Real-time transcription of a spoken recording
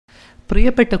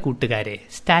പ്രിയപ്പെട്ട കൂട്ടുകാരെ,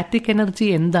 static energy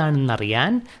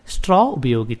എന്താണെന്നറിയാൻ straw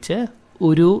ഉപയോഗിച്ച്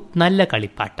ഒരു നല്ല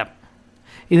കളിപ്പാട്ടം.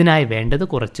 ഇതിനായി വേണ്ടത്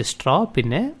കുറച്ച് സ്ട്രോ,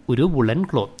 പിന്നെ ഒരു വുളൻ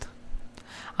ക്ലോത്ത്.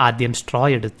 ആദ്യം സ്ട്രോ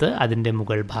എടുത്ത് അതിൻ്റെ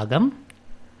മുകൾ ഭാഗം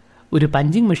ഒരു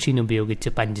പഞ്ചിങ് മെഷീൻ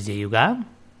ഉപയോഗിച്ച് പഞ്ച് ചെയ്യുക.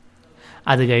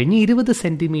 അത് കഴിഞ്ഞ് 20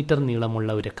 സെൻറ്റിമീറ്റർ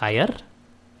നീളമുള്ള ഒരു കയർ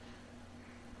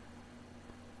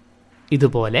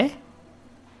ഇതുപോലെ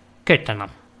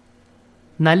കെട്ടണം.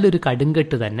 നല്ലൊരു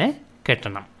കടുങ്കെട്ട് തന്നെ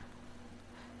കെട്ടണം.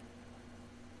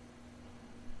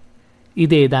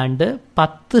 ഇതേതാണ്ട്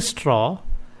 10 സ്ട്രോ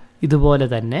ഇതുപോലെ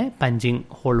തന്നെ പഞ്ചിങ്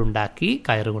ഹോൾ ഉണ്ടാക്കി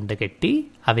കയറുകൊണ്ട് കെട്ടി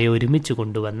അവയെ ഒരുമിച്ച്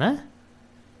കൊണ്ടുവന്ന്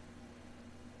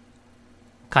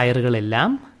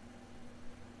കയറുകളെല്ലാം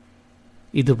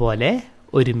ഇതുപോലെ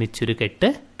ഒരുമിച്ചൊരു കെട്ട്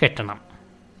കെട്ടണം.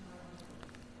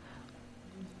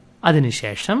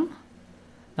 അതിനുശേഷം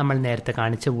നമ്മൾ നേരത്തെ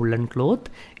കാണിച്ച വുളൻ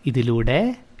ക്ലോത്ത് ഇതിലൂടെ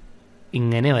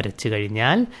ഇങ്ങനെ വരച്ചു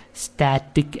കഴിഞ്ഞാൽ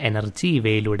സ്റ്റാറ്റിക് എനർജി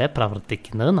ഇവയിലൂടെ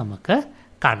പ്രവർത്തിക്കുന്നത് നമുക്ക്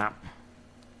കാണാം.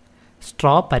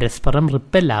 സ്ട്രോ പരസ്പരം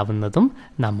റിപ്പൽ ആവുന്നതും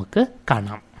നമുക്ക്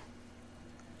കാണാം.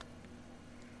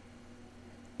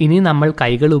 ഇനി നമ്മൾ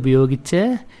കൈകൾ ഉപയോഗിച്ച്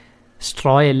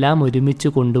സ്ട്രോ എല്ലാം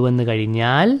ഒരുമിച്ച് കൊണ്ടുവന്ന്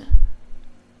കഴിഞ്ഞാൽ,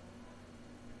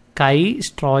 കൈ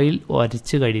സ്ട്രോയിൽ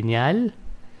ഒരച്ചു കഴിഞ്ഞാൽ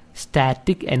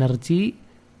സ്റ്റാറ്റിക് എനർജി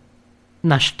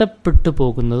നഷ്ടപ്പെട്ടു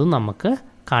പോകുന്നതും നമുക്ക്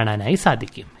കാണാനായി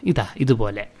സാധിക്കും.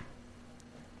 ഇതുപോലെ.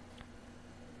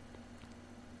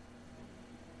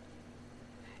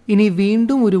 ഇനി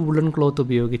വീണ്ടും ഒരു വുളൻ ക്ലോത്ത്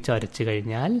ഉപയോഗിച്ച് അരച്ചു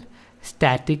കഴിഞ്ഞാൽ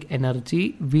സ്റ്റാറ്റിക് എനർജി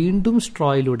വീണ്ടും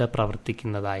സ്ട്രോയിലൂടെ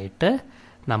പ്രവർത്തിക്കുന്നതായിട്ട്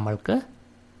നമ്മൾക്ക്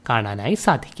കാണാനായി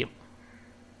സാധിക്കും.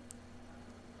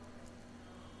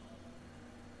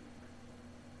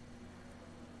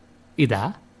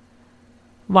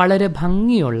 വളരെ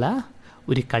ഭംഗിയുള്ള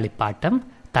ഒരു കളിപ്പാട്ടം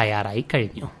തയ്യാറായി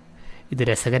കഴിഞ്ഞു. ഇത്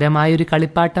രസകരമായൊരു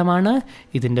കളിപ്പാട്ടമാണ്.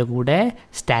 ഇതിൻ്റെ കൂടെ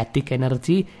സ്റ്റാറ്റിക്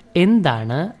എനർജി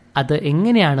എന്താണ്, അത്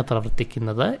എങ്ങനെയാണ്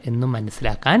പ്രവർത്തിക്കുന്നത് എന്നും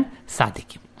മനസ്സിലാക്കാൻ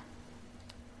സാധിക്കും.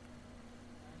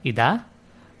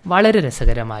 വളരെ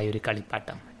രസകരമായൊരു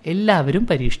കളിപ്പാട്ടം. എല്ലാവരും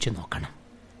പരീക്ഷിച്ചു നോക്കണം.